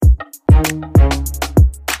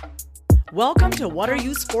Welcome to What Are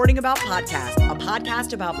You Sporting About podcast, a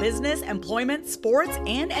podcast about business, employment, sports,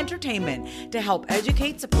 and entertainment to help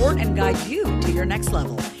educate, support, and guide you to your next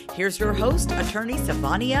level. Here's your host, attorney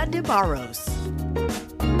Savania de Barros.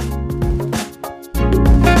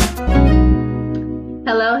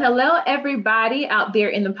 Hello, everybody out there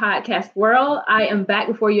in the podcast world. I am back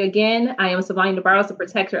before you again. I am Savania de Barros, the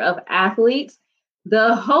protector of athletes,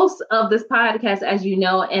 the host of this podcast, as you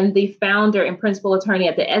know, and the founder and principal attorney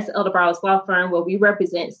at the S.L. de Barros Law Firm, where we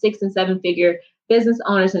represent 6- and 7-figure business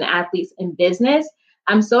owners and athletes in business.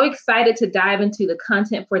 I'm so excited to dive into the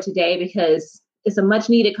content for today because it's a much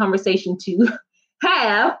needed conversation to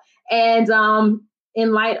have. And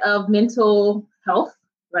in light of mental health,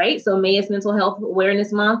 right? So May is Mental Health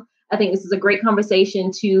Awareness Month. I think this is a great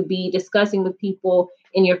conversation to be discussing with people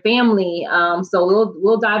in your family. So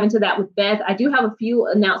we'll dive into that with Beth. I do have a few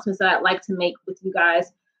announcements that I'd like to make with you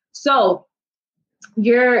guys. So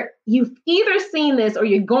you've either seen this or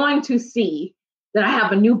you're going to see that I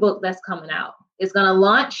have a new book that's coming out. It's going to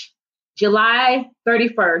launch July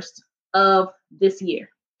 31st of this year.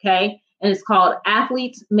 Okay. And it's called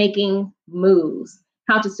Athletes Making Moves: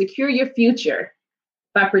 How to Secure Your Future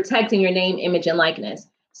by Protecting Your Name, Image, and Likeness.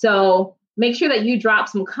 So make sure that you drop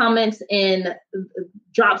some comments and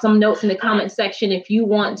drop some notes in the comment section if you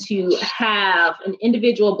want to have an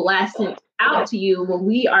individual blast sent out to you when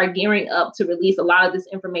we are gearing up to release a lot of this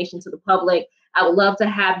information to the public. I would love to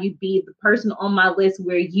have you be the person on my list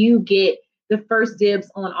where you get the first dibs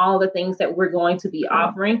on all the things that we're going to be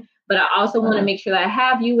offering. But I also want to make sure that I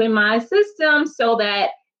have you in my system so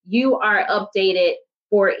that you are updated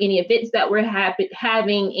for any events that we're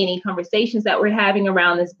having, any conversations that we're having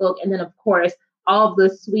around this book. And then, of course, all of the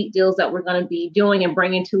sweet deals that we're going to be doing and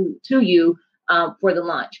bringing to you for the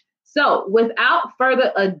launch. So without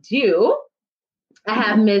further ado, I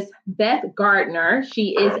have Miss Beth Gardner. She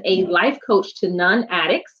is a life coach to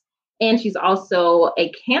non-addicts, and she's also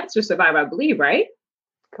a cancer survivor, I believe, right?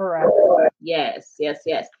 Correct. Yes.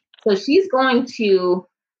 So she's going to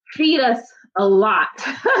feed us a lot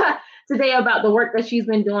today about the work that she's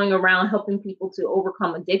been doing around helping people to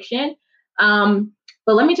overcome addiction.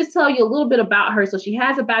 But let me just tell you a little bit about her. So she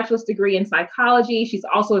has a bachelor's degree in psychology. She's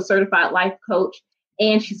also a certified life coach,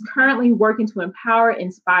 and she's currently working to empower,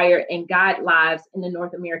 inspire, and guide lives in the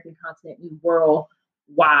North American continent and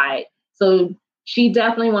worldwide. So she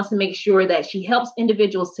definitely wants to make sure that she helps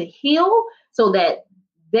individuals to heal so that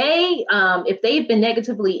they, if they've been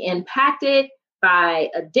negatively impacted by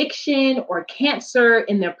addiction or cancer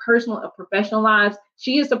in their personal or professional lives,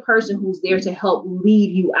 she is the person who's there to help lead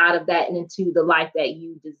you out of that and into the life that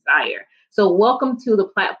you desire. So welcome to the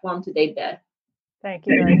platform today, Beth. Thank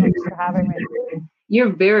you very much for having me. You're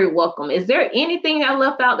very welcome. Is there anything I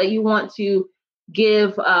left out that you want to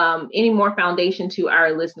give any more foundation to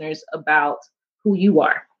our listeners about who you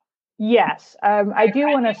are? Yes, I do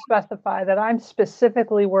want to specify that I'm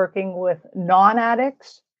specifically working with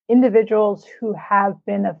non-addicts, individuals who have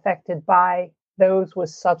been affected by those with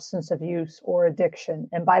substance abuse or addiction.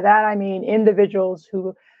 And by that, I mean individuals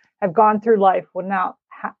who have gone through life without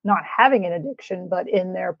not having an addiction, but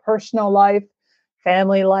in their personal life,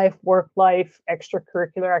 family life, work life,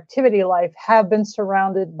 extracurricular activity life, have been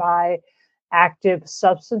surrounded by active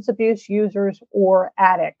substance abuse users or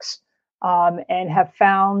addicts, and have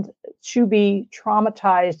found to be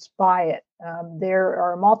traumatized by it. There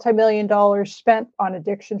are multi-million dollars spent on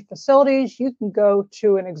addiction facilities. You can go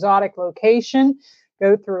to an exotic location,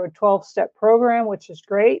 go through a 12-step program, which is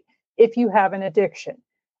great if you have an addiction.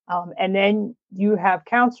 And then you have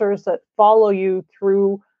counselors that follow you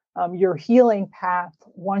through your healing path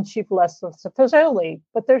once you've left the facility.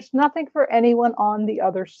 But there's nothing for anyone on the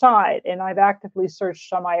other side. And I've actively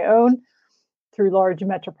searched on my own through large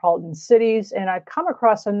metropolitan cities. And I've come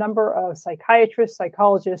across a number of psychiatrists,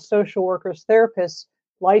 psychologists, social workers, therapists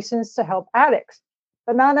licensed to help addicts,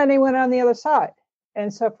 but not anyone on the other side.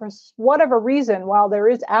 And so for whatever reason, while there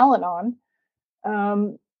is Al-Anon,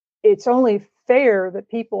 it's only fair that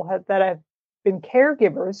people that have been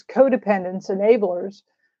caregivers, codependents, enablers,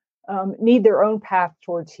 need their own path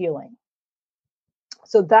towards healing.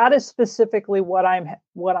 So that is specifically what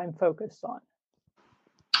I'm focused on.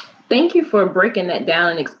 Thank you for breaking that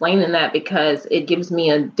down and explaining that, because it gives me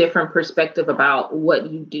a different perspective about what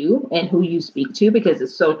you do and who you speak to, because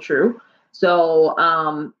it's so true. So,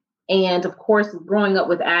 and of course, growing up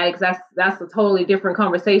with addicts, that's a totally different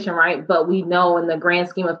conversation, right? But we know in the grand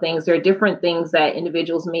scheme of things, there are different things that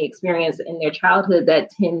individuals may experience in their childhood that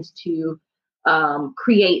tends to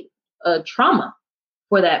create a trauma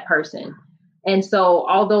for that person. And so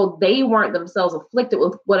although they weren't themselves afflicted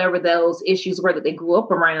with whatever those issues were that they grew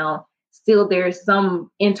up around, still there's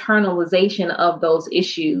some internalization of those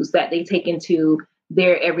issues that they take into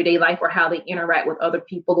their everyday life or how they interact with other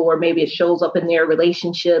people, or maybe it shows up in their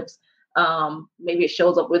relationships. Maybe it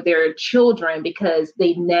shows up with their children because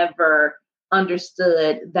they never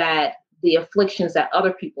understood that the afflictions that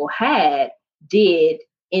other people had did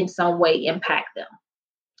in some way impact them.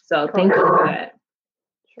 So thank you for that.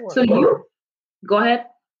 Sure. So you go ahead.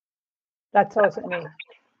 That wasn't me.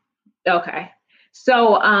 Okay.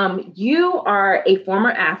 So you are a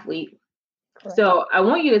former athlete. Correct. So I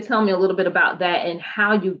want you to tell me a little bit about that and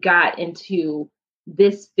how you got into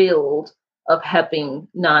this field of helping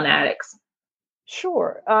non-addicts.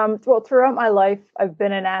 Sure. Well, throughout my life, I've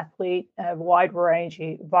been an athlete, a wide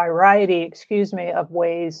variety, of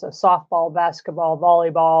ways, of softball, basketball,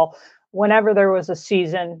 volleyball. Whenever there was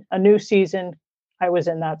a new season, I was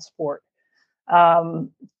in that sport.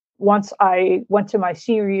 Once I went to my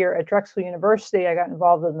senior year at Drexel University, I got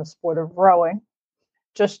involved in the sport of rowing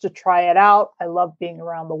just to try it out. I love being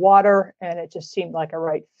around the water, and it just seemed like a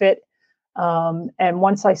right fit. And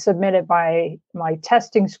once I submitted my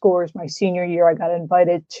testing scores my senior year, I got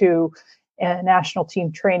invited to national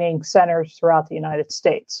team training centers throughout the United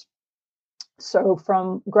States. So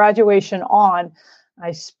from graduation on,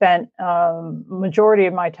 I spent majority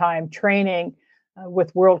of my time training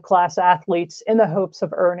with world-class athletes in the hopes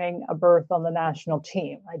of earning a berth on the national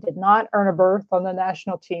team. I did not earn a berth on the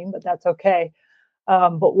national team, but that's okay.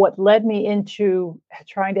 But what led me into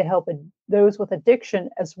trying to help those with addiction,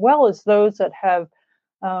 as well as those that have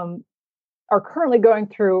are currently going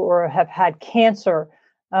through or have had cancer,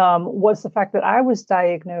 was the fact that I was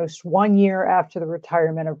diagnosed 1 year after the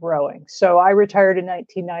retirement of rowing. So I retired in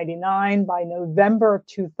 1999. By November of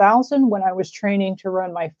 2000, when I was training to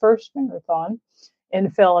run my first marathon in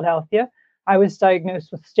Philadelphia, I was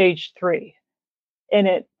diagnosed with stage 3. And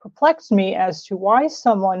it perplexed me as to why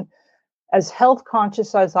someone as health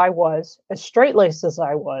conscious as I was, as straight-laced as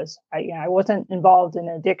I was, I wasn't involved in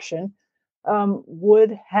addiction,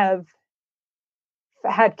 would have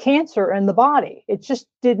had cancer in the body. It just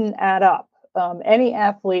didn't add up. Any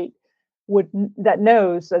athlete that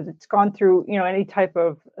knows that it's gone through, any type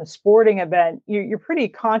of a sporting event, you're pretty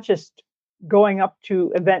conscious going up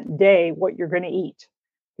to event day what you're going to eat,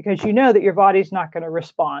 because you know that your body's not going to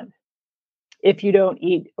respond if you don't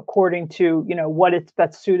eat according to what it's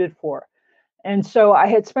best suited for. And so I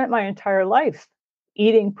had spent my entire life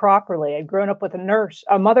eating properly. I'd grown up with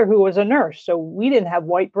a mother who was a nurse. So we didn't have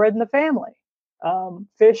white bread in the family.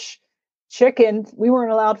 Fish, chicken, we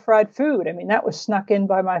weren't allowed fried food. I mean, that was snuck in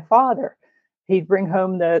by my father. He'd bring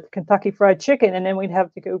home the Kentucky Fried Chicken, and then we'd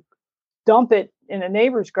have to go dump it in a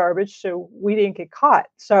neighbor's garbage so we didn't get caught.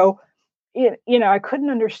 So, I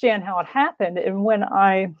couldn't understand how it happened. And when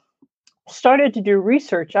I started to do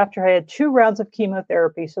research after I had 2 rounds of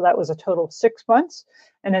chemotherapy, so that was a total of 6 months,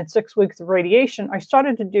 and then 6 weeks of radiation, I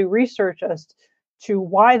started to do research as to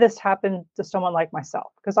why this happened to someone like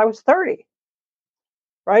myself, because I was 30,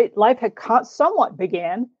 right? Life had somewhat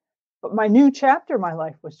began, but my new chapter of my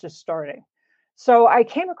life was just starting. So I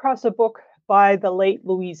came across a book by the late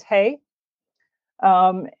Louise Hay,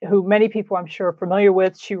 who many people I'm sure are familiar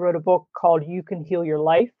with. She wrote a book called You Can Heal Your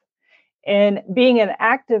Life. And being an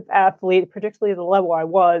active athlete, particularly at the level I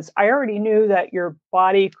was, I already knew that your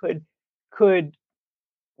body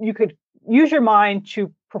you could use your mind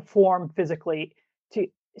to perform physically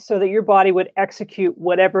so that your body would execute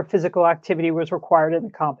whatever physical activity was required in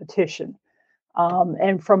the competition.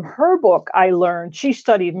 And from her book, she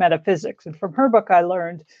studied metaphysics. And from her book, I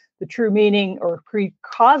learned the true meaning or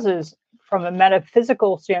causes from a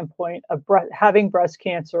metaphysical standpoint of having breast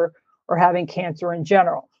cancer or having cancer in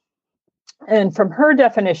general. And from her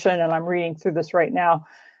definition, and I'm reading through this right now,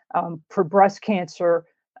 for breast cancer,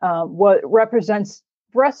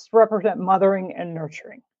 breasts represent mothering and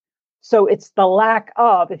nurturing. So it's the lack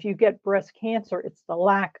of, if you get breast cancer, it's the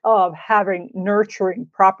lack of having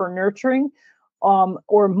proper nurturing,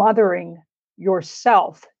 or mothering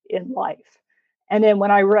yourself in life. And then when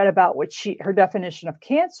I read about her definition of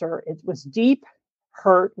cancer, it was deep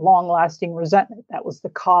hurt, long-lasting resentment. That was the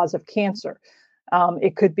cause of cancer.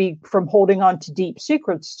 It could be from holding on to deep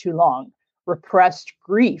secrets too long, repressed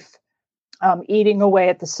grief, eating away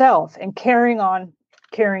at the self, and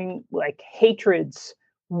carrying like hatreds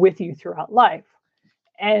with you throughout life.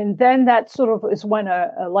 And then that sort of is when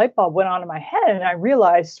a light bulb went on in my head, and I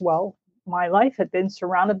realized, well, my life had been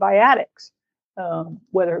surrounded by addicts,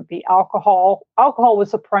 whether it be alcohol. Alcohol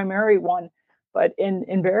was the primary one, but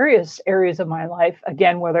in various areas of my life,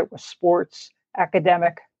 again, whether it was sports,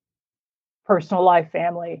 academic, personal life,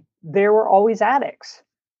 family, there were always addicts.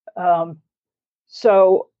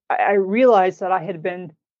 So I realized that I had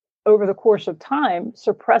been over the course of time,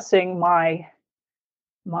 suppressing my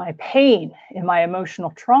pain and my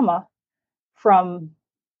emotional trauma from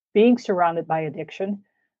being surrounded by addiction,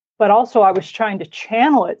 but also I was trying to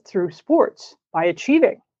channel it through sports by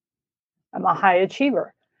achieving. I'm a high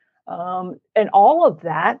achiever. And all of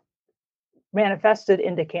that manifested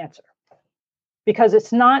into cancer because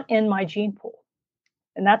it's not in my gene pool.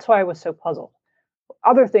 And that's why I was so puzzled.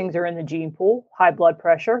 Other things are in the gene pool, high blood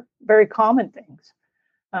pressure, very common things.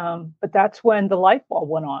 But that's when the light bulb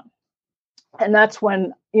went on. And that's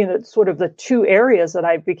when, sort of the two areas that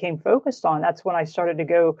I became focused on, that's when I started to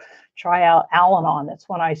go try out Al-Anon. That's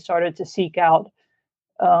when I started to seek out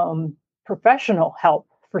professional help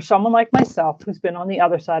for someone like myself who's been on the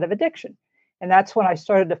other side of addiction. And that's when I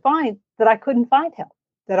started to find that I couldn't find help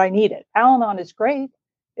that I needed. Al-Anon is great.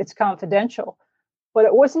 It's confidential. But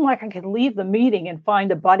it wasn't like I could leave the meeting and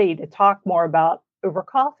find a buddy to talk more about over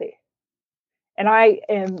coffee. And I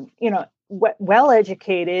am, well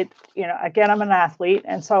educated. Again, I'm an athlete.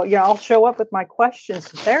 And so, I'll show up with my questions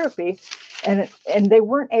to therapy and they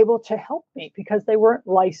weren't able to help me because they weren't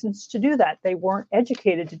licensed to do that. They weren't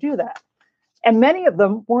educated to do that. And many of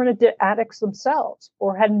them weren't addicts themselves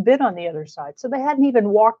or hadn't been on the other side. So they hadn't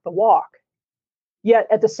even walked the walk. Yet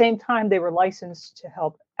at the same time, they were licensed to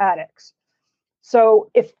help addicts. So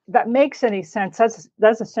if that makes any sense,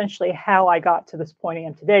 that's essentially how I got to this point I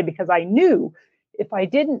am today, because I knew if I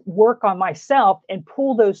didn't work on myself and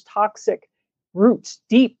pull those toxic roots,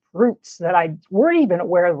 deep roots that I weren't even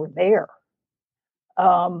aware were there,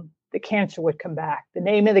 the cancer would come back. The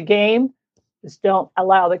name of the game is don't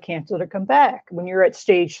allow the cancer to come back. When you're at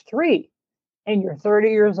stage 3 and you're 30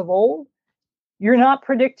 years old, you're not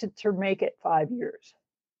predicted to make it 5 years.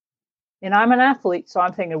 And I'm an athlete, so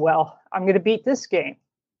I'm thinking, well, I'm going to beat this game.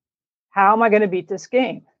 How am I going to beat this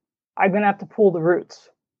game? I'm going to have to pull the roots.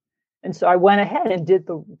 And so I went ahead and did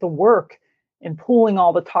the work in pulling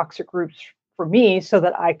all the toxic roots for me so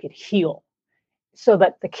that I could heal, so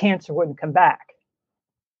that the cancer wouldn't come back.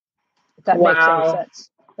 If that makes any sense.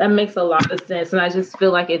 That makes a lot of sense. And I just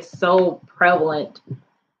feel like it's so prevalent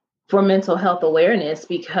for mental health awareness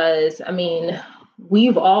because,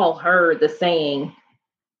 we've all heard the saying,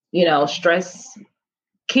 stress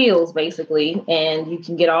kills basically, and you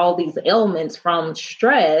can get all these ailments from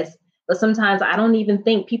stress. But sometimes I don't even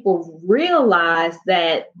think people realize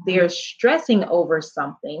that they're stressing over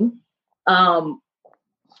something.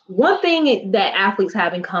 One thing that athletes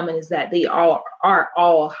have in common is that they are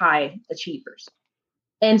all high achievers.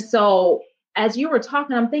 And so as you were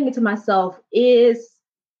talking, I'm thinking to myself, is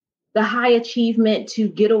the high achievement to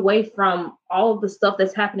get away from all of the stuff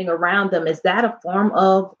that's happening around them, is that a form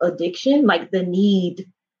of addiction? Like the need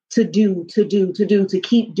to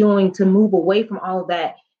keep doing, to move away from all of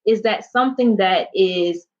that. Is that something that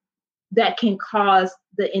can cause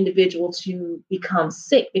the individual to become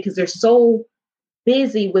sick because they're so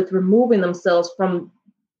busy with removing themselves from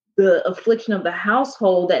the affliction of the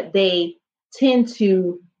household that they tend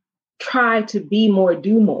to try to be more,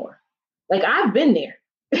 do more? Like I've been there.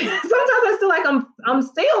 Sometimes I feel like I'm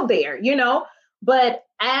still there, but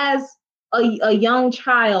as a young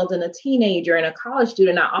child and a teenager and a college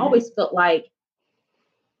student, I always felt like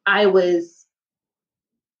I was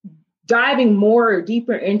diving more or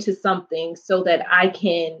deeper into something so that I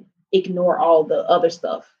can ignore all the other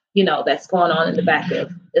stuff, that's going on in the back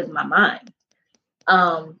of my mind.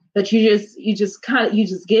 But you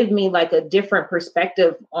just give me like a different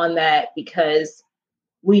perspective on that, because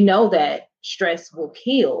we know that stress will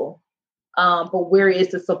kill. But where is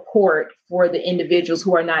the support for the individuals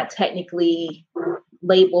who are not technically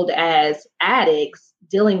labeled as addicts,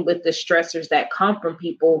 dealing with the stressors that come from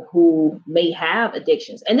people who may have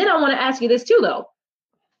addictions? And then I want to ask you this too, though.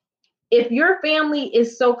 If your family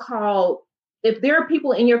is if there are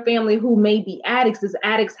people in your family who may be addicts, does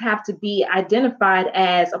addicts have to be identified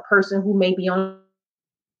as a person who may be on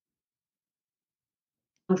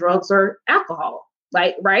drugs or alcohol?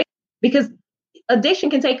 Like, right? Because addiction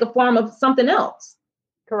can take a form of something else.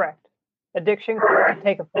 Correct. Addiction can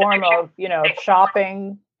take a form of,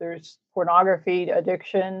 shopping. There's pornography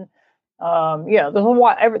addiction.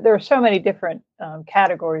 There's there are so many different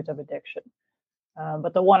categories of addiction.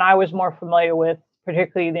 But the one I was more familiar with,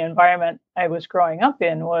 particularly the environment I was growing up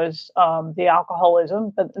in, was the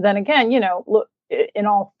alcoholism. But then again, look, in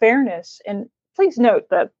all fairness, and please note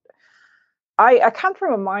that I come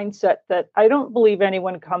from a mindset that I don't believe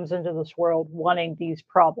anyone comes into this world wanting these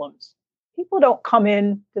problems. People don't come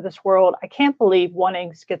into this world, I can't believe,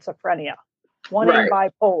 wanting schizophrenia, wanting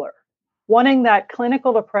bipolar, wanting that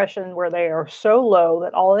clinical depression where they are so low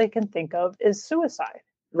that all they can think of is suicide.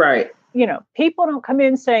 Right. people don't come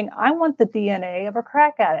in saying, I want the DNA of a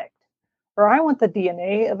crack addict, or I want the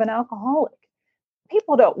DNA of an alcoholic.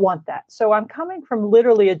 People don't want that. So I'm coming from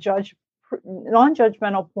literally a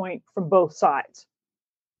non-judgmental point from both sides.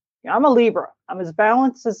 I'm a Libra. I'm as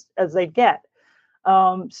balanced as they get.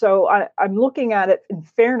 So I'm looking at it in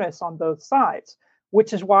fairness on both sides,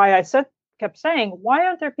 which is why I kept saying, why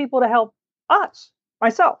aren't there people to help us,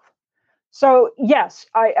 myself? So yes,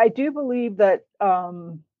 I do believe that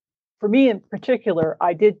for me in particular,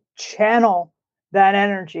 I did channel that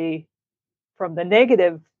energy from the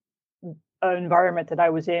negative environment that I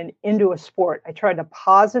was in into a sport. I tried to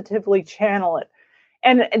positively channel it,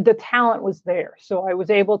 and the talent was there. So I was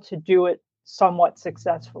able to do it somewhat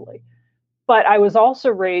successfully. But I was also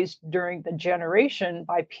raised during the generation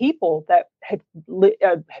by people that had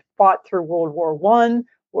fought through World War I,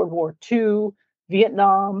 World War II,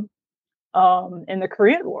 Vietnam, and the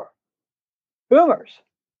Korean War. Boomers,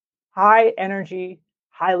 high energy,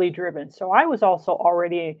 highly driven. So I was also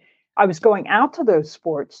I was going out to those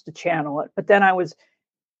sports to channel it, but then I was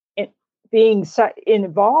being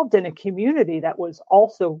involved in a community that was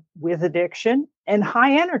also with addiction and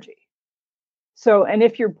high energy. So, and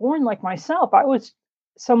if you're born like myself, I was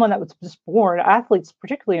someone that was just born, athletes,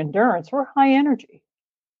 particularly endurance, were high energy.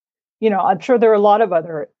 I'm sure there are a lot of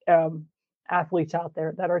other athletes out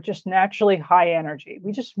there that are just naturally high energy.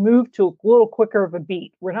 We just move to a little quicker of a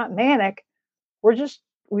beat. We're not manic.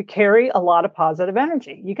 We carry a lot of positive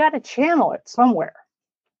energy. You got to channel it somewhere.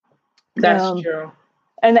 That's true.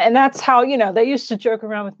 And that's how, they used to joke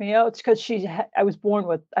around with me. Oh, it's because I was born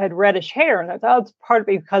I had reddish hair. And I thought, it's part of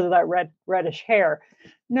it because of that reddish hair.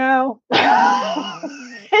 No,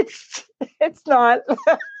 it's not.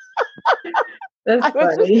 That's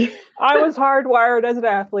funny. I was hardwired as an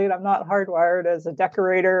athlete. I'm not hardwired as a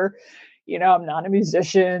decorator. I'm not a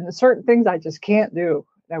musician. Certain things I just can't do.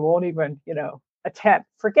 I won't even, attempt.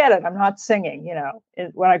 Forget it. I'm not singing.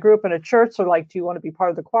 When I grew up in a church, they're like, do you want to be part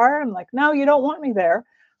of the choir? I'm like, no, you don't want me there.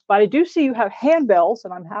 But I do see you have handbells,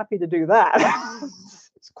 and I'm happy to do that.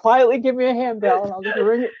 Just quietly give me a handbell, and I'll just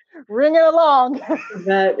ring it along.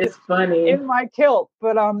 That is funny. In my kilt.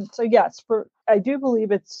 But so yes, I do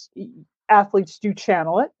believe athletes do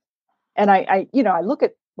channel it. And I look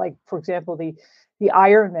at, like, for example, the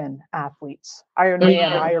Ironman athletes,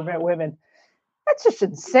 Ironman, Ironman women. That's just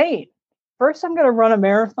insane. First, I'm going to run a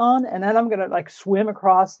marathon, and then I'm going to swim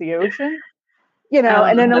across the ocean,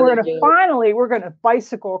 and then we're going to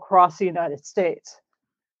bicycle across the United States.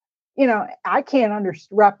 I can't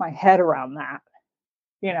wrap my head around that,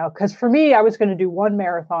 because for me, I was going to do one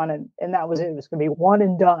marathon and that was it. It was going to be one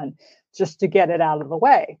and done, just to get it out of the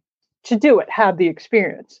way, to do it, have the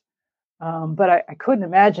experience. But I couldn't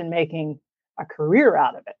imagine making a career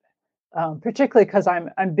out of it, particularly because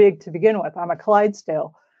I'm big to begin with. I'm a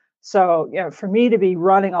Clydesdale. So, for me to be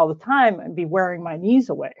running all the time and be wearing my knees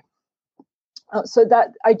away. So that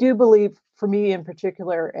I do believe, for me in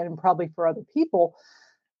particular, and probably for other people,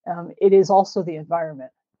 it is also the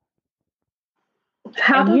environment.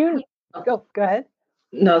 Go ahead.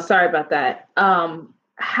 No, sorry about that.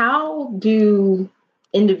 How do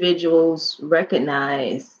individuals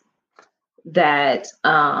recognize that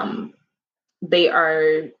they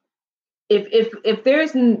are, if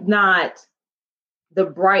there's not the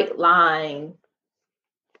bright line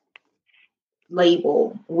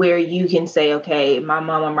label where you can say, okay, my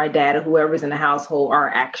mom or my dad or whoever's in the household are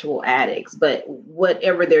actual addicts, but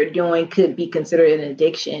whatever they're doing could be considered an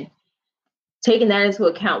addiction, taking that into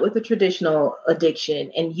account with a traditional addiction,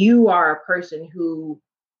 and you are a person who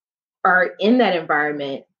are in that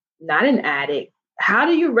environment, not an addict, how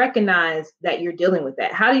do you recognize that you're dealing with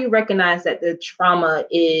that? How do you recognize that the trauma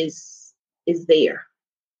is there?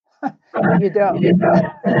 You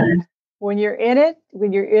don't. When you're in it,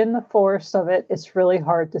 when you're in the forest of it, it's really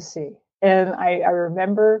hard to see. And I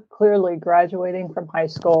remember clearly graduating from high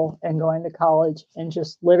school and going to college and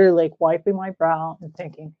just literally wiping my brow and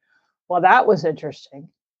thinking, well, that was interesting.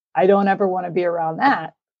 I don't ever want to be around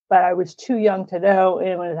that. But I was too young to know. And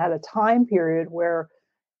it was at a time period where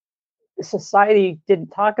society didn't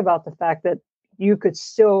talk about the fact that you could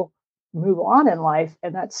still move on in life,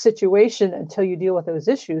 and that situation, until you deal with those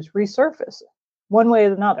issues, resurface one way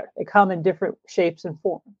or another. They come in different shapes and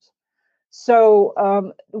forms. So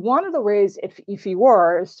one of the ways, if you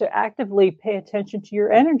are, is to actively pay attention to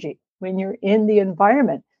your energy when you're in the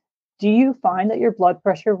environment. Do you find that your blood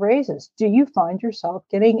pressure raises? Do you find yourself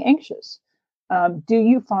getting anxious? Do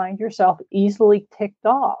you find yourself easily ticked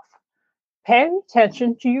off? Pay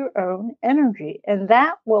attention to your own energy, and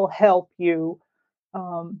that will help you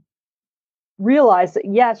realize that,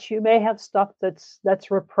 yes, you may have stuff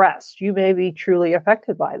that's repressed. You may be truly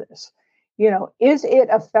affected by this. is it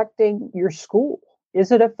affecting your school?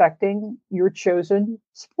 Is it affecting your chosen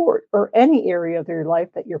sport or any area of your life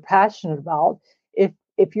that you're passionate about?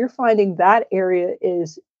 If you're finding that area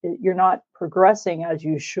you're not progressing as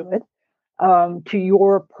you should, to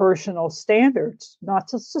your personal standards, not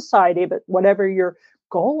to society, but whatever your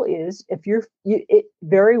goal is,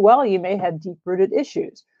 very well, you may have deep-rooted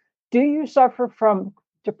issues. Do you suffer from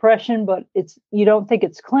depression, but you don't think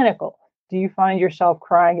it's clinical? Do you find yourself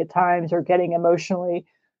crying at times or getting emotionally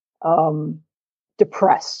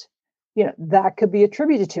depressed? That could be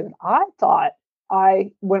attributed to it. I thought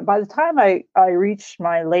by the time I reached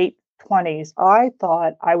my late 20s, I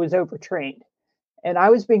thought I was overtrained, and I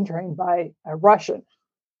was being trained by a Russian.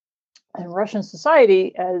 And Russian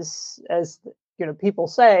society, as people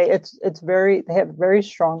say, they have very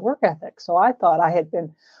strong work ethic. So I thought I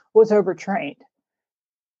was overtrained.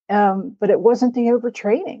 But it wasn't the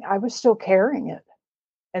overtraining. I was still carrying it.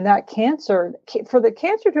 And that for the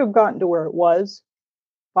cancer to have gotten to where it was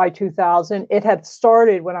by 2000, it had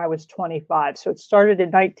started when I was 25. So it started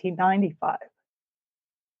in 1995.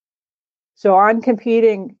 So I'm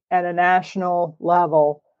competing at a national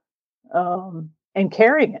level and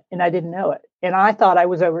carrying it, and I didn't know it. And I thought I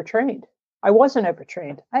was overtrained. I wasn't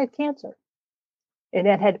overtrained. I had cancer, and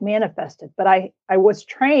it had manifested. But I was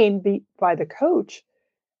trained by the coach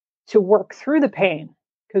to work through the pain,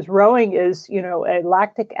 because rowing is, a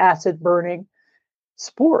lactic acid burning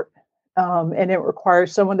sport. And it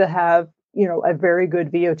requires someone to have, a very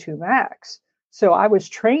good VO2 max. So I was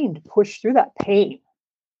trained to push through that pain,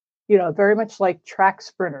 very much like track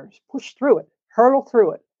sprinters, push through it, hurdle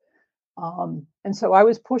through it. And so I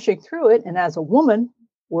was pushing through it. And as a woman,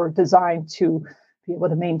 we're designed to be able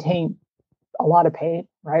to maintain a lot of pain,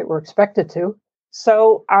 right? We're expected to.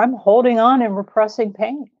 So I'm holding on and repressing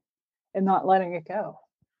pain and not letting it go.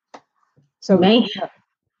 So, man.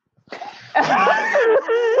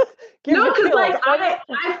 No, because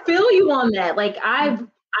I feel you on that. Like I've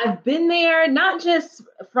been there, not just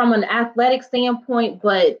from an athletic standpoint,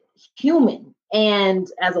 but human, and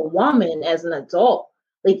as a woman, as an adult.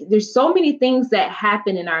 Like there's so many things that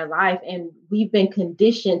happen in our life, and we've been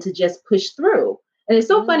conditioned to just push through. And it's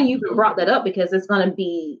so funny you even brought that up, because it's going to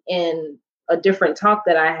be in a different talk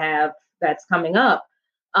that I have that's coming up,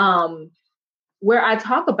 where I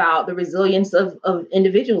talk about the resilience of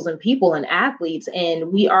individuals and people and athletes,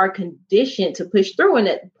 and we are conditioned to push through. And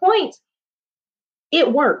at points,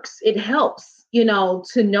 it works. It helps,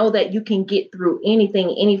 to know that you can get through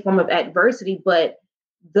anything, any form of adversity. But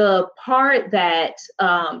the part that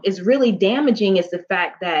is really damaging is the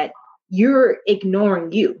fact that you're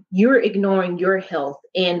ignoring you. You're ignoring your health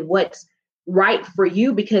and what's right for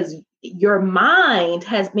you, because your mind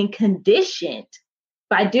has been conditioned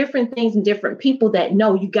by different things and different people that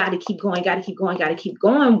know you got to keep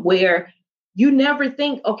going, where you never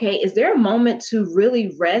think, okay, is there a moment to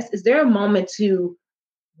really rest? Is there a moment to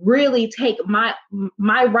really take my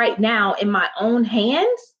right now in my own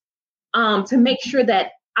hands, to make sure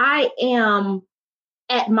that I am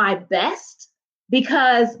at my best?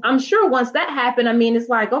 Because I'm sure once that happened, it's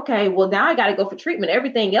like, okay, well, now I got to go for treatment.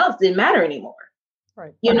 Everything else didn't matter anymore.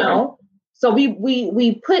 Right. So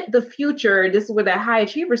we put the future, this is where that high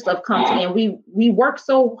achiever stuff comes in. We work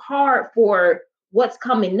so hard for what's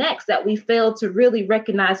coming next that we fail to really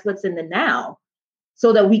recognize what's in the now,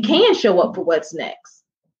 so that we can show up for what's next.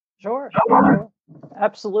 Sure.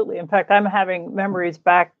 Absolutely. In fact, I'm having memories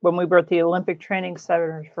back when we were at the Olympic Training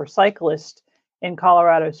Center for Cyclists in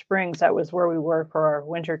Colorado Springs. That was where we were for our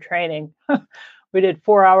winter training. We did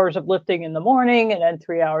 4 hours of lifting in the morning, and then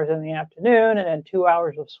 3 hours in the afternoon, and then 2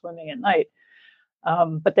 hours of swimming at night.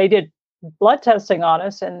 But they did blood testing on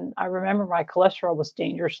us, and I remember my cholesterol was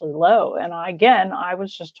dangerously low. And I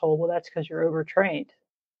was just told, well, that's because you're overtrained.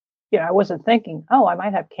 I wasn't thinking, oh, I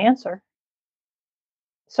might have cancer.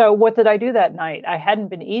 So what did I do that night? I hadn't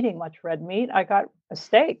been eating much red meat. I got a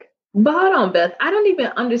steak. But hold on, Beth. I don't even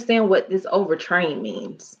understand what this overtrained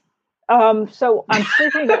means. So I'm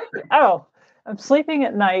sleeping. I'm sleeping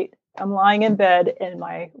at night. I'm lying in bed, and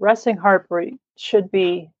my resting heart rate should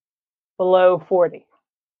be below 40,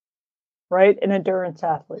 right? An endurance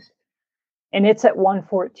athlete. And it's at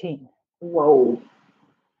 114. Whoa.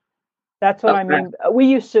 That's what I mean. We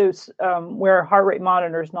used to wear heart rate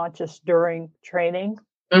monitors, not just during training,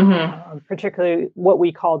 particularly what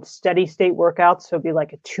we called steady state workouts. So it'd be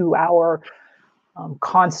like a 2-hour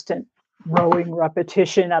constant rowing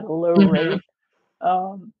repetition at a low rate.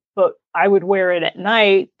 But I would wear it at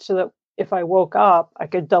night so that if I woke up, I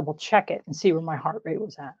could double check it and see where my heart rate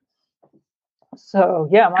was at. So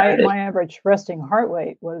yeah, my average resting heart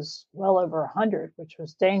rate was well over 100, which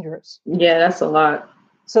was dangerous. Yeah, that's a lot.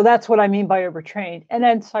 So that's what I mean by overtrained. And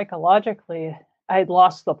then psychologically, I had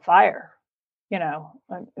lost the fire. I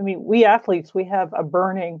mean, we athletes, we have a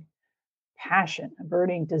burning passion, a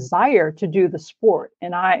burning desire to do the sport.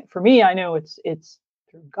 And for me, I know it's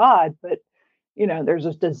through God, but there's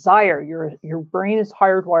this desire. Your brain is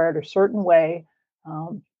hardwired a certain way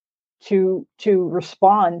to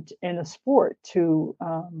respond in a sport, to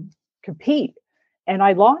compete. And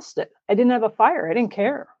I lost it. I didn't have a fire. I didn't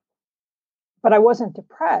care. But I wasn't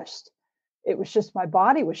depressed. It was just my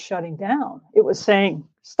body was shutting down. It was saying,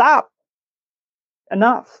 stop,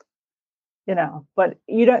 enough, but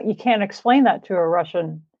you can't explain that to a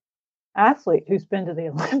Russian athlete who's been to the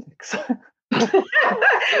Olympics.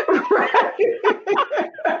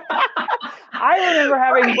 I remember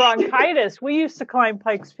having bronchitis. We used to climb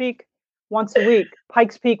Pikes Peak once a week.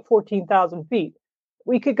 Pikes Peak, 14,000 feet.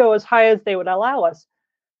 We could go as high as they would allow us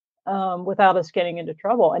without us getting into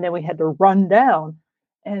trouble. And then we had to run down.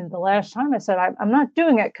 And the last time I said, I'm not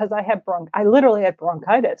doing it because I literally had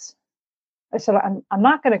bronchitis. I said, I'm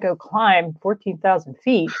not going to go climb 14,000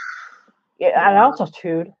 feet at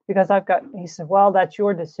altitude because he said, well, that's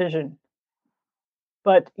your decision,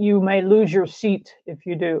 but you may lose your seat if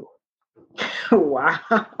you do. Wow.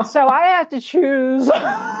 So I had to choose,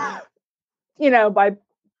 by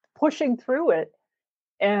pushing through it.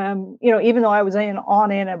 And, even though I was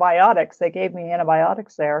on antibiotics, they gave me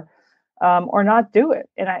antibiotics there, or not do it.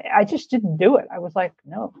 And I just didn't do it. I was like,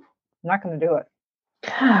 no, I'm not going to do it.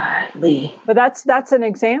 Godly. But that's an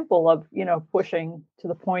example of, pushing to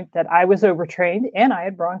the point that I was overtrained and I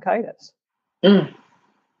had bronchitis.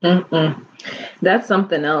 That's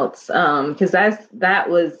something else. Because that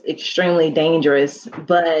was extremely dangerous,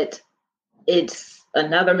 but it's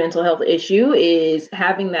another mental health issue is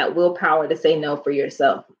having that willpower to say no for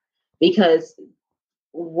yourself, because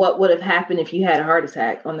what would have happened if you had a heart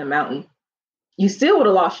attack on the mountain? You still would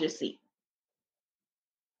have lost your seat.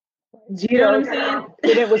 Do you know what I'm saying?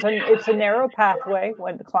 It's a narrow pathway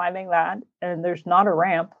when climbing that, and there's not a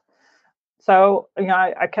ramp. So,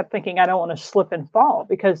 I kept thinking I don't want to slip and fall,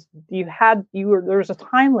 because there's a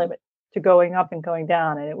time limit to going up and going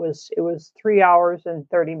down, and it was 3 hours and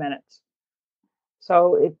 30 minutes.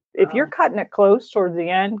 So if you're cutting it close towards the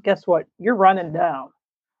end, guess what? You're running down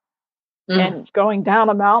and going down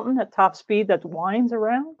a mountain at top speed that winds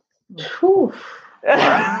around.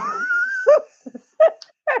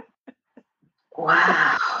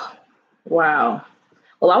 Wow. Well,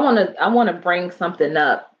 I want to bring something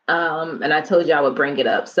up. And I told you I would bring it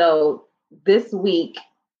up. So this week,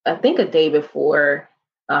 I think a day before,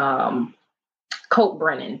 Colt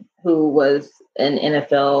Brennan, who was an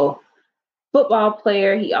NFL football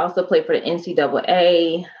player, he also played for the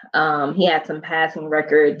NCAA. He had some passing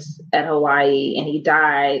records at Hawaii, and he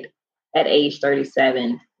died at age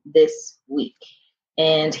 37 this week.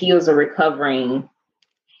 And he was a recovering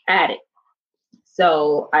addict.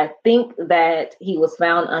 So I think that he was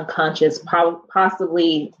found unconscious,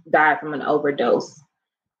 possibly died from an overdose.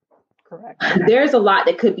 Correct. There's a lot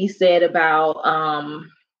that could be said about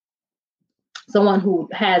someone who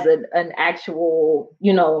has an actual,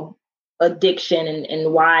 addiction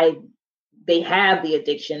and why they have the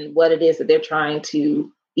addiction, what it is that they're trying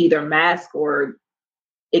to either mask or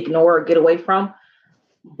ignore or get away from.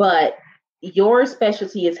 But your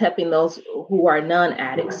specialty is helping those who are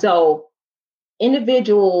non-addicts. So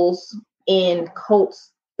individuals in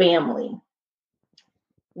Colt's family,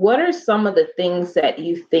 what are some of the things that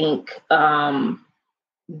you think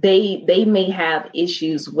they may have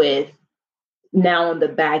issues with now on the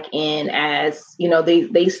back end, as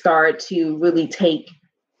they start to really take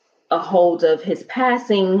a hold of his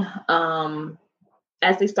passing,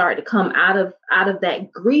 as they start to come out of that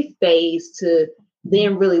grief phase, to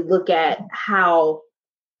then really look at how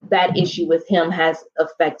that issue with him has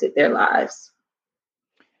affected their lives?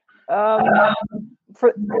 So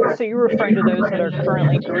you're referring to those that are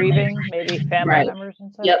currently grieving, maybe family members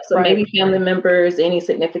and such? Yep. So maybe family members, any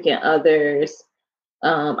significant others.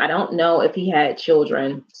 I don't know if he had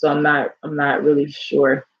children, so I'm not really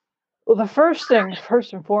sure. Well, the first and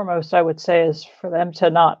foremost, I would say, is for them to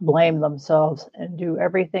not blame themselves and do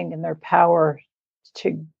everything in their power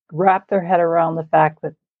to wrap their head around the fact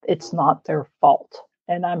that it's not their fault.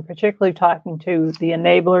 And I'm particularly talking to the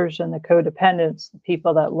enablers and the codependents, the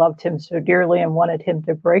people that loved him so dearly and wanted him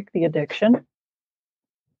to break the addiction,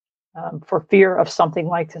 for fear of something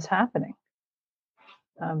like this happening.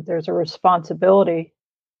 There's a responsibility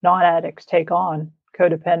non-addicts take on,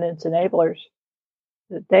 codependents, enablers,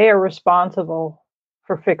 that they are responsible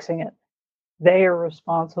for fixing it. They are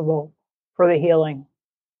responsible for the healing,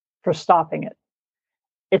 for stopping it.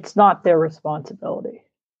 It's not their responsibility.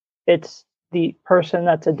 It's the person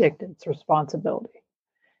that's addicted's responsibility.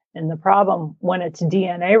 And the problem when it's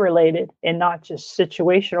DNA related and not just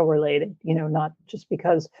situational related, not just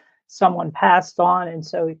because someone passed on and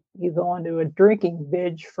so you go on to a drinking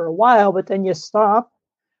binge for a while, but then you stop,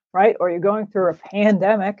 right? Or you're going through a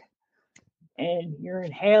pandemic and you're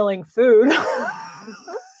inhaling food,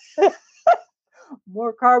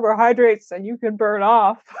 more carbohydrates than you can burn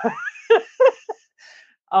off.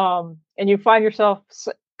 And you find yourself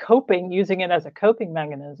using it as a coping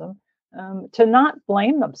mechanism, to not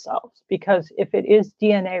blame themselves, because if it is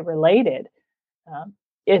DNA related,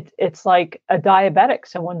 it's like a diabetic,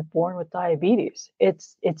 someone born with diabetes.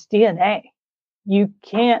 It's DNA. You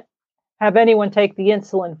can't have anyone take the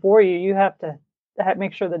insulin for you. You have to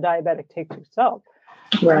make sure the diabetic takes yourself.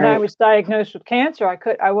 Right. When I was diagnosed with cancer,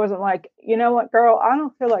 I wasn't like, you know what, girl, I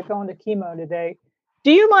don't feel like going to chemo today.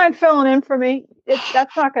 Do you mind filling in for me?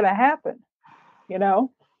 That's not going to happen,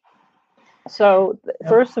 So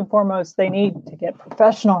first and foremost, they need to get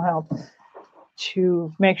professional help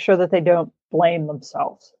to make sure that they don't blame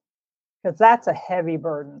themselves, because that's a heavy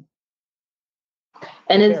burden.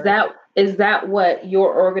 And is that what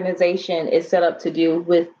your organization is set up to do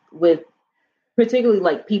with particularly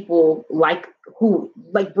like people like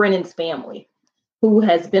Brennan's family, who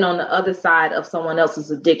has been on the other side of someone else's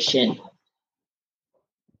addiction?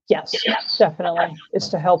 Yes, definitely. It's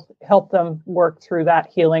to help them work through that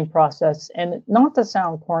healing process. And not to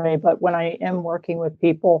sound corny, but when I am working with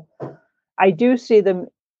people, I do see them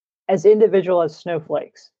as individual as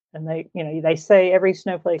snowflakes. And they say every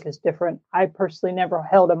snowflake is different. I personally never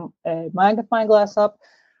held a magnifying glass up,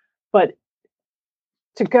 but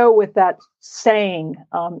to go with that saying,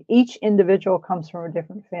 each individual comes from a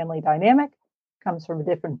different family dynamic, comes from a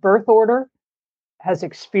different birth order, has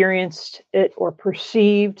experienced it or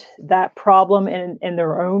perceived that problem in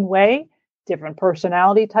their own way, different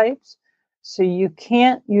personality types. So you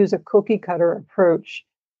can't use a cookie cutter approach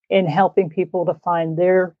in helping people to find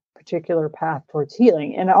their particular path towards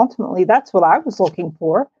healing. And ultimately, that's what I was looking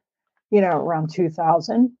for, around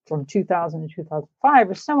 2000, from 2000 to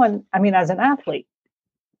 2005, as as an athlete,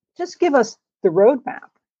 just give us the roadmap.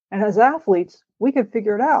 And as athletes, we could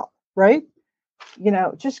figure it out, right?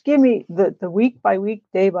 Just give me the week by week,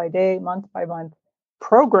 day by day, month by month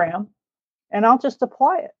program, and I'll just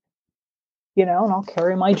apply it, and I'll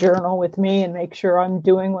carry my journal with me and make sure I'm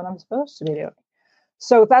doing what I'm supposed to be doing.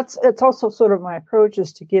 So it's also sort of my approach,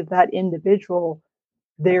 is to give that individual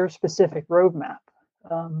their specific roadmap.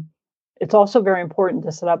 It's also very important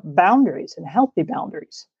to set up boundaries and healthy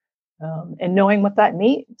boundaries, and knowing what that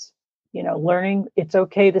means, learning it's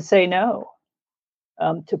okay to say no.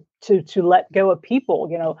 To let go of people,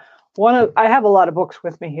 I have a lot of books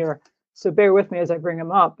with me here, so bear with me as I bring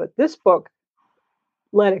them up. But this book,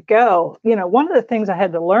 Let It Go, one of the things I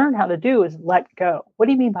had to learn how to do is let go. What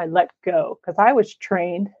do you mean by let go? Because I was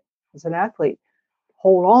trained as an athlete,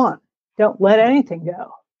 hold on, don't let anything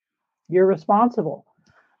go. You're responsible.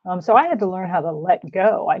 So I had to learn how to let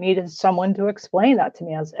go. I needed someone to explain that to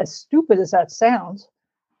me. As stupid as that sounds,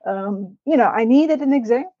 I needed an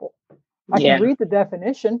example. I can read the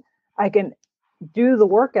definition. I can do the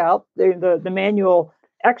workout, the manual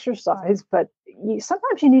exercise, but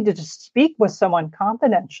sometimes you need to just speak with someone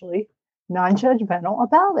confidentially, non-judgmental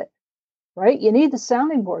about it, right? You need the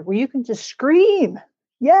sounding board where you can just scream,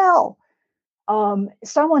 yell.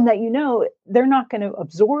 Someone that they're not going to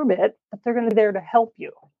absorb it, but they're going to be there to help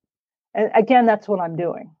you. And again, that's what I'm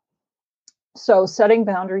doing. So setting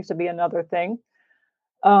boundaries would be another thing.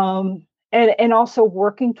 And also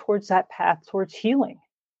working towards that path towards healing,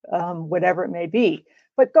 whatever it may be,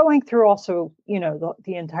 but going through also,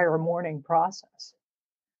 the entire mourning process.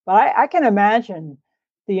 But I can imagine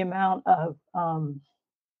the amount of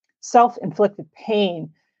self-inflicted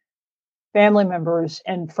pain family members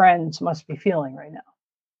and friends must be feeling right now,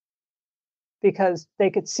 because they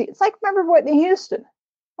could see. It's like, remember Whitney Houston?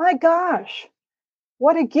 My gosh,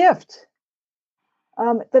 what a gift.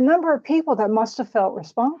 The number of people that must have felt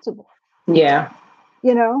responsible. Yeah.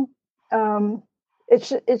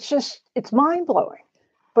 It's mind blowing,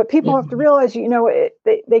 but people have to realize,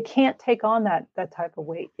 they can't take on that type of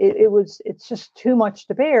weight. It's just too much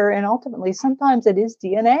to bear. And ultimately, sometimes it is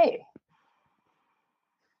DNA.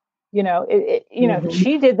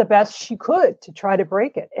 She did the best she could to try to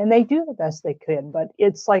break it, and they do the best they could. But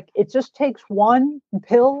it's like, it just takes one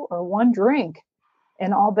pill or one drink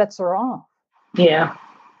and all bets are off. Yeah.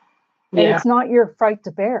 And it's not your fight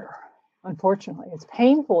to bear. Unfortunately, it's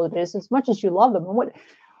painful. It is, as much as you love them. And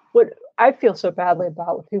what I feel so badly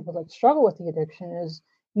about with people that struggle with the addiction is,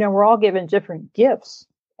 we're all given different gifts,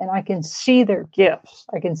 and I can see their gifts.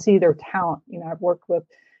 I can see their talent. I've worked with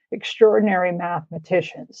extraordinary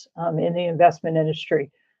mathematicians in the investment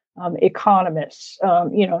industry, economists,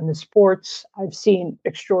 in the sports. I've seen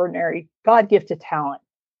extraordinary God-gifted talent,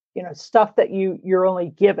 stuff that you're only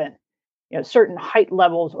given, certain height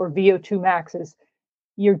levels or VO2 maxes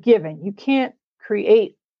you're given. You can't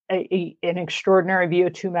create an extraordinary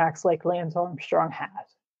VO2 max like Lance Armstrong has,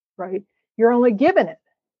 right? You're only given it.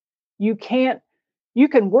 You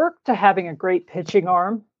can work to having a great pitching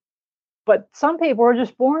arm, but some people are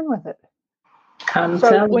just born with it.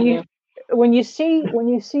 So when you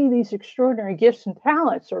see these extraordinary gifts and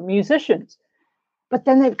talents or musicians, but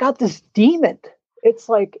then they've got this demon, it's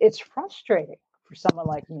like, it's frustrating for someone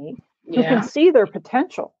like me who can see their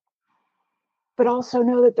potential, but also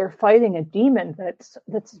know that they're fighting a demon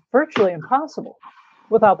that's virtually impossible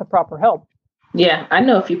without the proper help. Yeah, I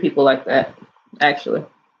know a few people like that, actually.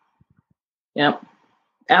 Yep.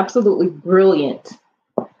 Absolutely brilliant.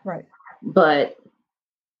 Right. But,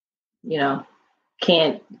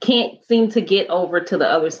 can't seem to get over to the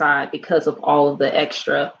other side because of all of the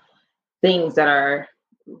extra things that are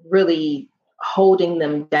really holding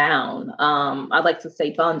them down. I like to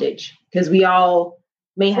say bondage, because we all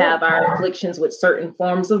may have our afflictions with certain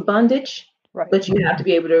forms of bondage, right. But you have to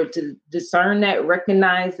be able to discern that,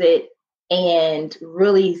 recognize it, and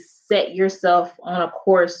really set yourself on a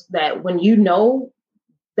course that when you know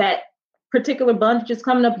that particular bondage is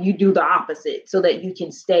coming up, you do the opposite so that you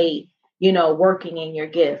can stay, working in your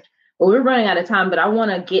gift. Well, we're running out of time, but I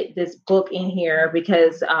want to get this book in here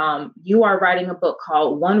because you are writing a book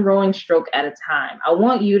called One Rowing Stroke at a Time. I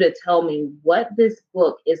want you to tell me what this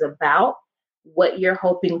book is about, what you're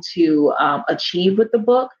hoping to achieve with the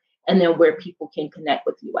book, and then where people can connect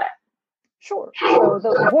with you at. Sure. So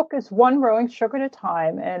the book is One Rowing Stroke at a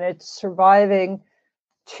Time, and it's surviving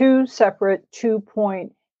 2 separate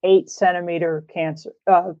 2.8 centimeter cancer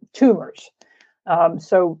tumors.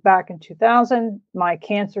 So back in 2000, my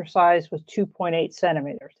cancer size was 2.8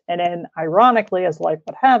 centimeters. And then ironically, as life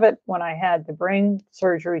would have it, when I had the brain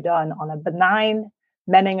surgery done on a benign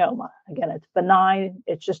meningioma, again, it's benign,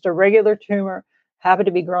 it's just a regular tumor, happened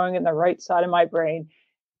to be growing in the right side of my brain.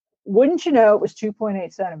 Wouldn't you know, it was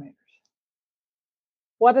 2.8 centimeters.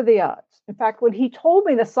 What are the odds? In fact, when he told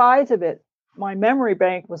me the size of it, my memory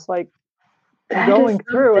bank was like going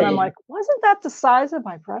through, and I'm like, wasn't that the size of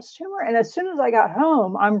my breast tumor? And as soon as I got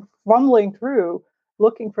home, I'm fumbling through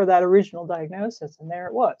looking for that original diagnosis, and there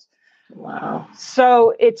it was. Wow.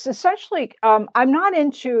 So it's essentially, I'm not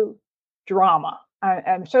into drama.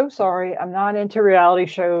 I'm so sorry. I'm not into reality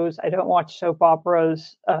shows. I don't watch soap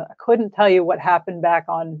operas. I couldn't tell you what happened back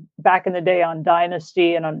in the day on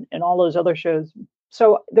Dynasty and all those other shows.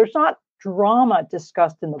 So there's not drama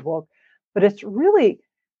discussed in the book, but it's really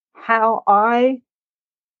how I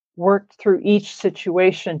worked through each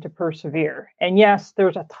situation to persevere. And yes,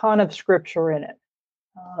 there's a ton of scripture in it.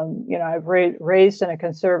 I've raised in a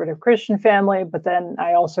conservative Christian family, but then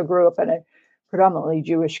I also grew up in a predominantly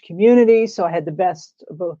Jewish community. So I had the best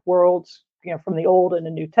of both worlds, from the Old and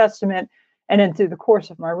the New Testament. And then through the course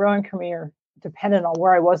of my rowing career, depending on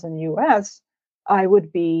where I was in the U.S., I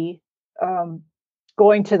would be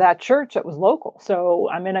going to that church that was local. So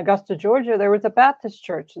I'm in Augusta, Georgia. There was a Baptist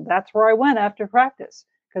church. That's where I went after practice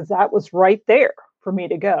because that was right there for me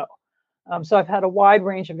to go. So I've had a wide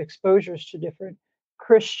range of exposures to different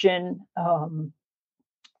Christian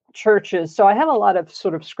churches. So I have a lot of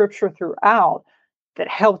sort of scripture throughout that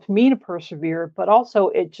helped me to persevere, but also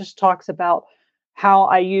it just talks about how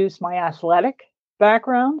I use my athletic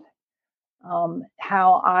background,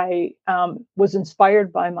 how I was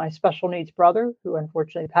inspired by my special needs brother, who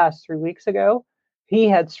unfortunately passed 3 weeks ago. He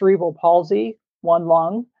had cerebral palsy, one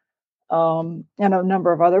lung, and a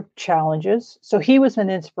number of other challenges. So he was an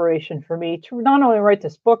inspiration for me to not only write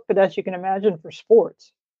this book, but as you can imagine, for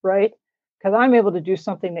sports, right? Because I'm able to do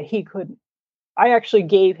something that he couldn't. I actually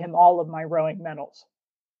gave him all of my rowing medals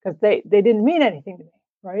because they didn't mean anything to me,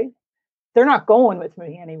 right? They're not going with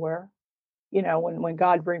me anywhere, when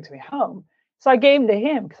God brings me home. So I gave them to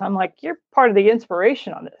him because I'm like, you're part of the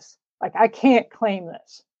inspiration on this. Like, I can't claim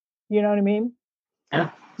this. You know what I mean? Yeah.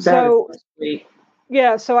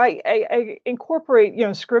 So I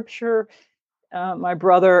incorporate, scripture, my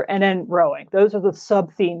brother, and then rowing. Those are the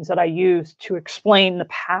sub themes that I use to explain the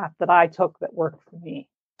path that I took that worked for me.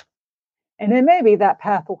 And then maybe that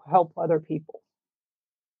path will help other people.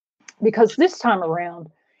 Because this time around,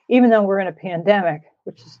 even though we're in a pandemic,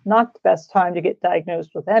 which is not the best time to get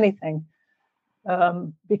diagnosed with anything,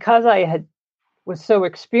 because I was so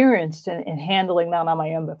experienced in handling that on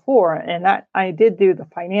my own before, and that I did do the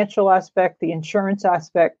financial aspect, the insurance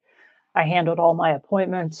aspect. I handled all my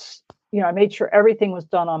appointments. I made sure everything was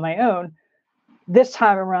done on my own. this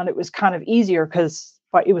time around, it was kind of easier because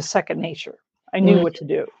it was second nature. I knew what to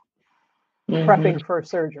do, prepping for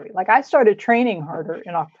surgery. Like I started training harder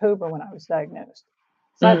in October when I was diagnosed.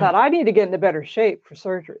 So I thought I need to get into better shape for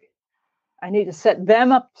surgery. I need to set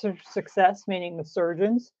them up for success, meaning the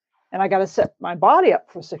surgeons, and I got to set my body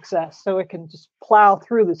up for success so it can just plow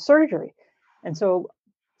through the surgery. And so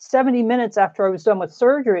 70 minutes after I was done with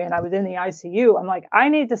surgery and I was in the ICU, I'm like, I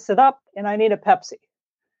need to sit up and I need a Pepsi.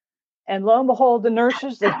 And lo and behold, the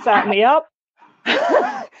nurses that sat me up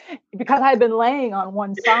because I had been laying on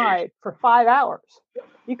one side for 5 hours.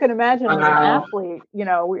 You can imagine as an athlete,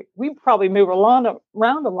 we probably move around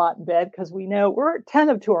a lot in bed because we know we're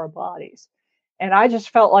attentive to our bodies. And I just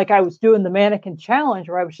felt like I was doing the mannequin challenge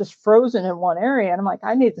where I was just frozen in one area. And I'm like,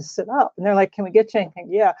 I need to sit up. And they're like, can we get you anything?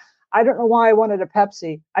 Yeah. I don't know why I wanted a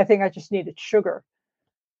Pepsi. I think I just needed sugar.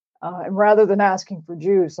 And rather than asking for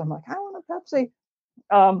juice, I'm like, I want a Pepsi.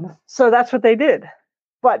 So that's what they did.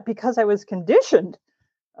 But because I was conditioned,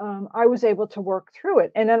 I was able to work through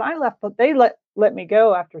it. And then I left, but they let me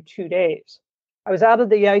go after 2 days. I was out of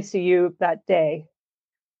the ICU that day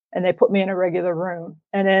and they put me in a regular room.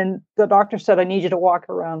 And then the doctor said, I need you to walk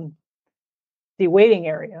around the waiting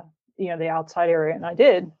area, the outside area. And I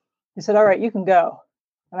did. He said, all right, you can go.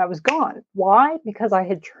 And I was gone. Why? Because I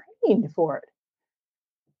had trained for it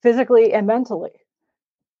physically and mentally.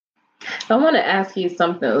 I want to ask you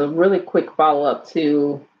something, a really quick follow-up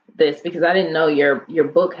to this, because I didn't know your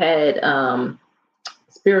book had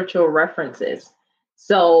spiritual references.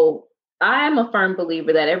 So I am a firm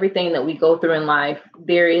believer that everything that we go through in life,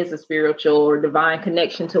 there is a spiritual or divine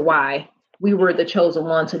connection to why we were the chosen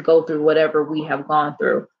one to go through whatever we have gone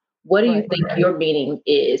through. What do you think your meaning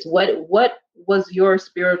is? What was your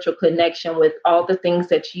spiritual connection with all the things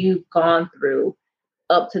that you've gone through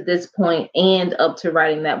up to this point and up to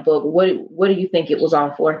writing that book? What do you think it was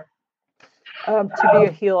all for? To be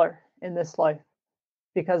a healer in this life,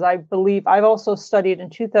 because I believe I've also studied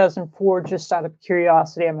in 2004, just out of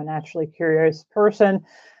curiosity. I'm a naturally curious person.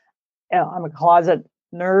 I'm a closet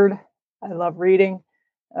nerd. I love reading.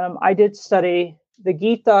 I did study the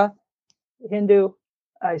Gita, Hindu.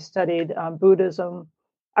 I studied Buddhism.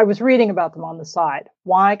 I was reading about them on the side.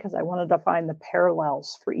 Why? Because I wanted to find the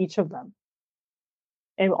parallels for each of them.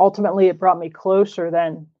 And ultimately, it brought me closer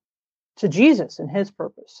then to Jesus and his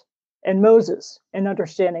purpose, and Moses, and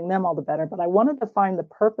understanding them all the better. But I wanted to find the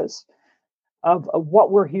purpose of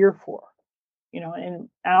what we're here for. And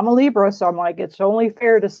I'm a Libra, so I'm like, it's only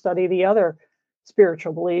fair to study the other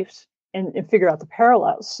spiritual beliefs and figure out the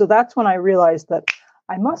parallels. So that's when I realized that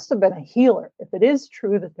I must have been a healer. If it is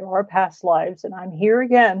true that there are past lives and I'm here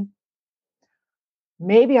again,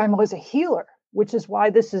 maybe I was a healer, which is why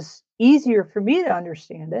this is easier for me to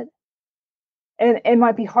understand it. And it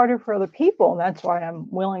might be harder for other people. And that's why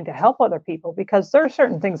I'm willing to help other people, because there are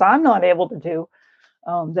certain things I'm not able to do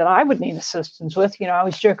that I would need assistance with. I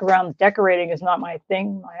always joke around, decorating is not my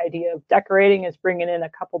thing. My idea of decorating is bringing in a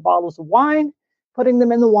couple bottles of wine, putting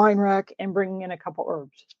them in the wine rack, and bringing in a couple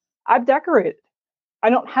herbs. I've decorated. I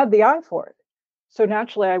don't have the eye for it. So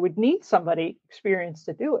naturally, I would need somebody experienced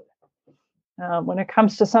to do it. When it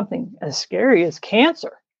comes to something as scary as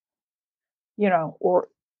cancer, or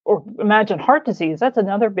imagine heart disease, that's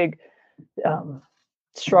another big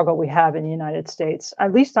struggle we have in the United States.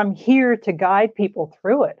 At least I'm here to guide people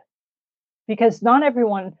through it, because not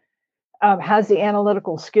everyone has the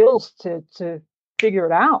analytical skills to figure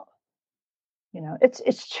it out.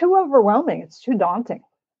 It's too overwhelming. It's too daunting.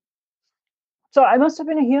 So I must have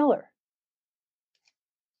been a healer.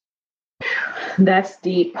 That's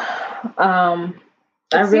deep.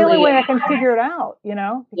 It's the only way I can figure it out,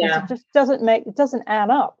 because it just it doesn't add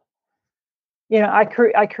up.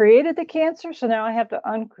 I created the cancer, so now I have to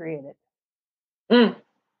uncreate it.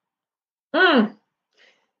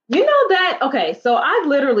 Okay, so I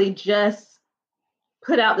literally just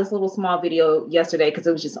put out this little small video yesterday because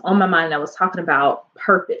it was just on my mind. I was talking about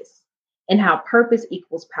purpose and how purpose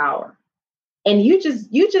equals power. And you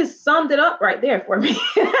just summed it up right there for me.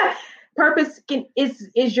 Purpose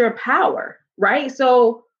is your power, right?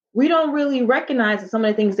 So we don't really recognize that some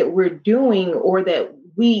of the things that we're doing, or that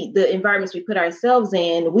the environments we put ourselves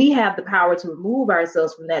in, we have the power to remove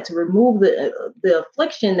ourselves from that, to remove the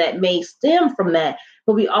affliction that may stem from that.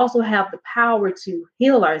 But we also have the power to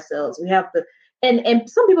heal ourselves. We have and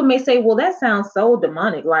some people may say, well, that sounds so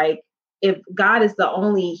demonic. Like, if God is the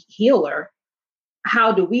only healer,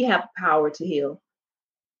 how do we have power to heal?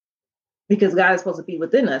 Because God is supposed to be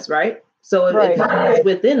within us, right? So if He is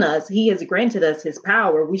within us, He has granted us His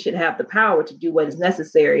power. We should have the power to do what is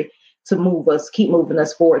necessary to keep moving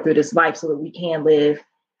us forward through this life so that we can live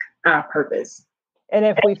our purpose. And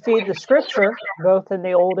if we feed the scripture, both in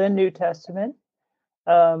the Old and New Testament,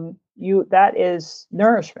 that is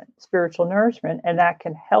nourishment, spiritual nourishment, and that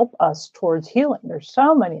can help us towards healing. There's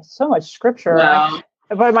so much scripture. Wow.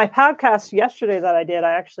 By my podcast yesterday that I did,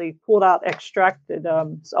 I actually extracted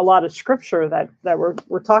a lot of scripture that were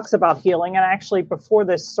talks about healing. And actually, before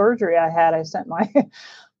this surgery I sent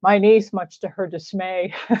my niece, much to her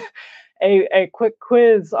dismay, a quick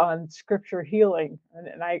quiz on scripture healing.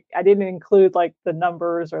 And I didn't include like the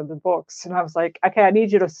numbers or the books. And I was like, okay,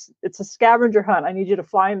 it's a scavenger hunt. I need you to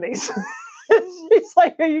find these. She's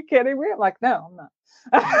like, are you kidding me? I'm like, no, I'm not.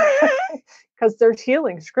 Because there's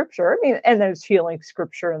healing scripture. I mean, and there's healing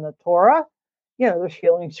scripture in the Torah. There's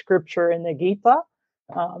healing scripture in the Gita.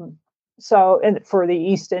 And for the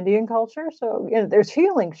East Indian culture. So, there's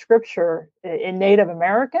healing scripture in Native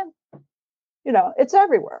American. It's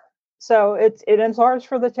everywhere. So it's ours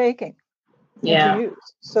for the taking. Yeah. To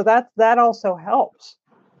use. So that also helps.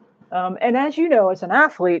 And as you know, as an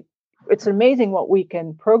athlete, it's amazing what we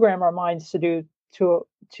can program our minds to do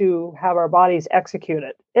to have our bodies execute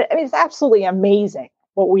it. I mean, it's absolutely amazing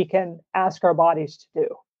what we can ask our bodies to do.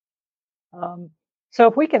 So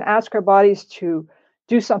if we can ask our bodies to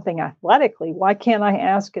do something athletically, why can't I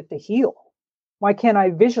ask it to heal? Why can't I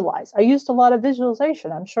visualize? I used a lot of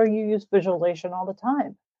visualization. I'm sure you use visualization all the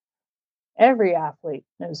time. Every athlete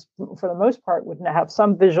is, for the most part, would have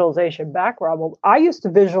some visualization background. Well, I used to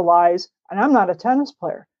visualize, and I'm not a tennis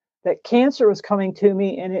player, that cancer was coming to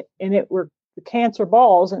me, and it were the cancer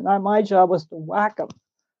balls, and my job was to whack them.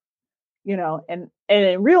 And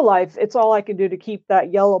in real life, it's all I could do to keep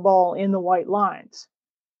that yellow ball in the white lines.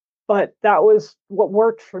 But that was what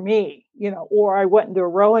worked for me, or I went into a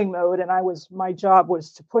rowing mode, and my job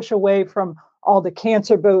was to push away from all the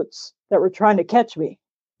cancer boats that were trying to catch me.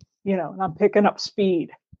 And I'm picking up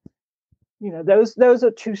speed. Those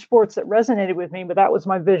are two sports that resonated with me, but that was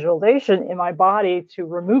my visualization in my body to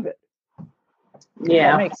remove it. Yeah.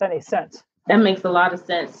 If that makes any sense. That makes a lot of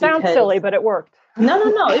sense. Sounds silly, but it worked.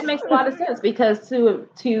 No. It makes a lot of sense because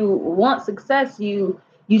to want success, you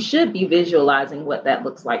should be visualizing what that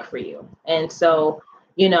looks like for you. And so,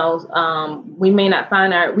 we may not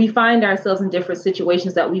find ourselves in different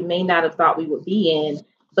situations that we may not have thought we would be in.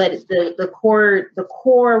 But the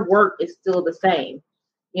core work is still the same,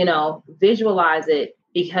 visualize it,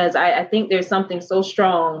 because I think there's something so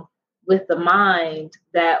strong with the mind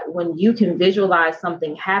that when you can visualize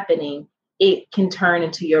something happening, it can turn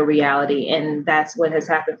into your reality. And that's what has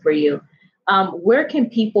happened for you. Where can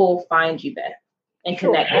people find you, Beth, and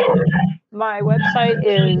connect with you? My website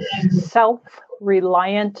is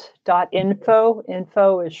selfreliant.info.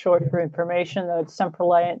 Info is short for information. It's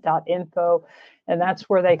selfreliant.info. And that's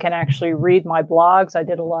where they can actually read my blogs. I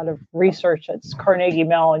did a lot of research at Carnegie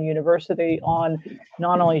Mellon University on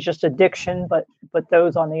not only just addiction, but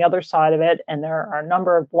those on the other side of it. And there are a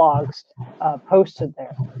number of blogs posted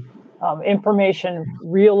there. Information,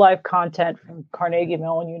 real life content from Carnegie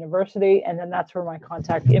Mellon University. And then that's where my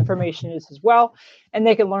contact information is as well. And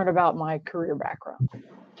they can learn about my career background.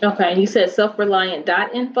 Okay. You said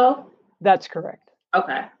selfreliant.info? That's correct.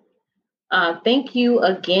 Okay. Thank you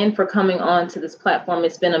again for coming on to this platform.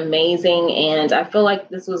 It's been amazing. And I feel like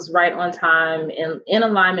this was right on time and in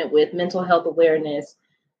alignment with mental health awareness.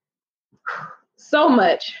 So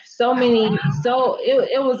much, so many,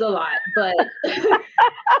 it was a lot, but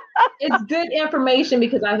it's good information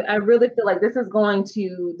because I really feel like this is going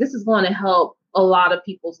to help a lot of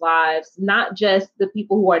people's lives, not just the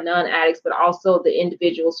people who are non-addicts, but also the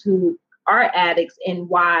individuals who are addicts and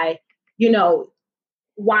why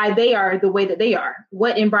they are the way that they are.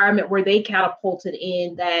 What environment were they catapulted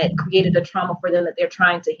in that created a trauma for them that they're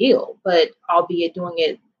trying to heal, but albeit doing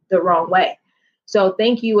it the wrong way. So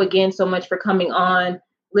thank you again so much for coming on.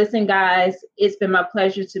 Listen, guys, it's been my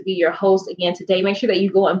pleasure to be your host again today. Make sure that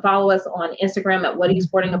you go and follow us on Instagram at What Are You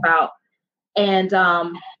Sporting About? And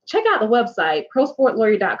check out the website,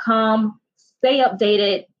 prosportlawyer.com. Stay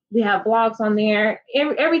updated. We have blogs on there,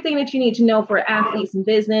 everything that you need to know for athletes and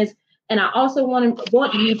business. And I also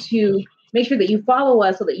want you to make sure that you follow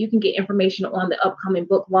us so that you can get information on the upcoming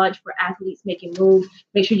book launch for Athletes Making Moves.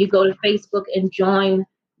 Make sure you go to Facebook and join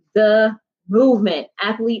the movement,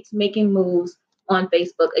 Athletes Making Moves, on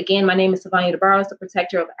Facebook. Again, my name is Sylvania DeBarros, the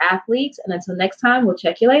protector of athletes. And until next time, we'll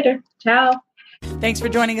check you later. Ciao. Thanks for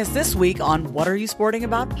joining us this week on What Are You Sporting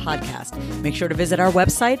About podcast. Make sure to visit our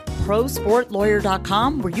website,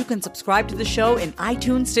 prosportlawyer.com, where you can subscribe to the show in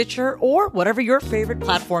iTunes, Stitcher, or whatever your favorite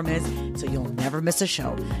platform is, so you'll never never miss a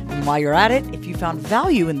show. And while you're at it, if you found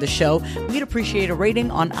value in the show, we'd appreciate a rating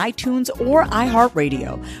on iTunes or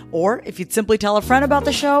iHeartRadio. Or if you'd simply tell a friend about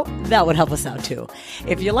the show, that would help us out too.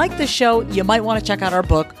 If you like the show, you might want to check out our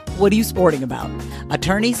book, What Are You Sporting About?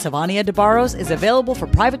 Attorney Sylvania DeBarros is available for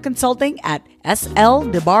private consulting at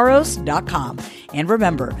sldebarros.com. And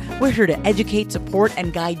remember, we're here to educate, support,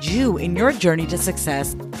 and guide you in your journey to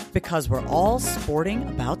success because we're all sporting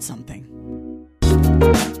about something.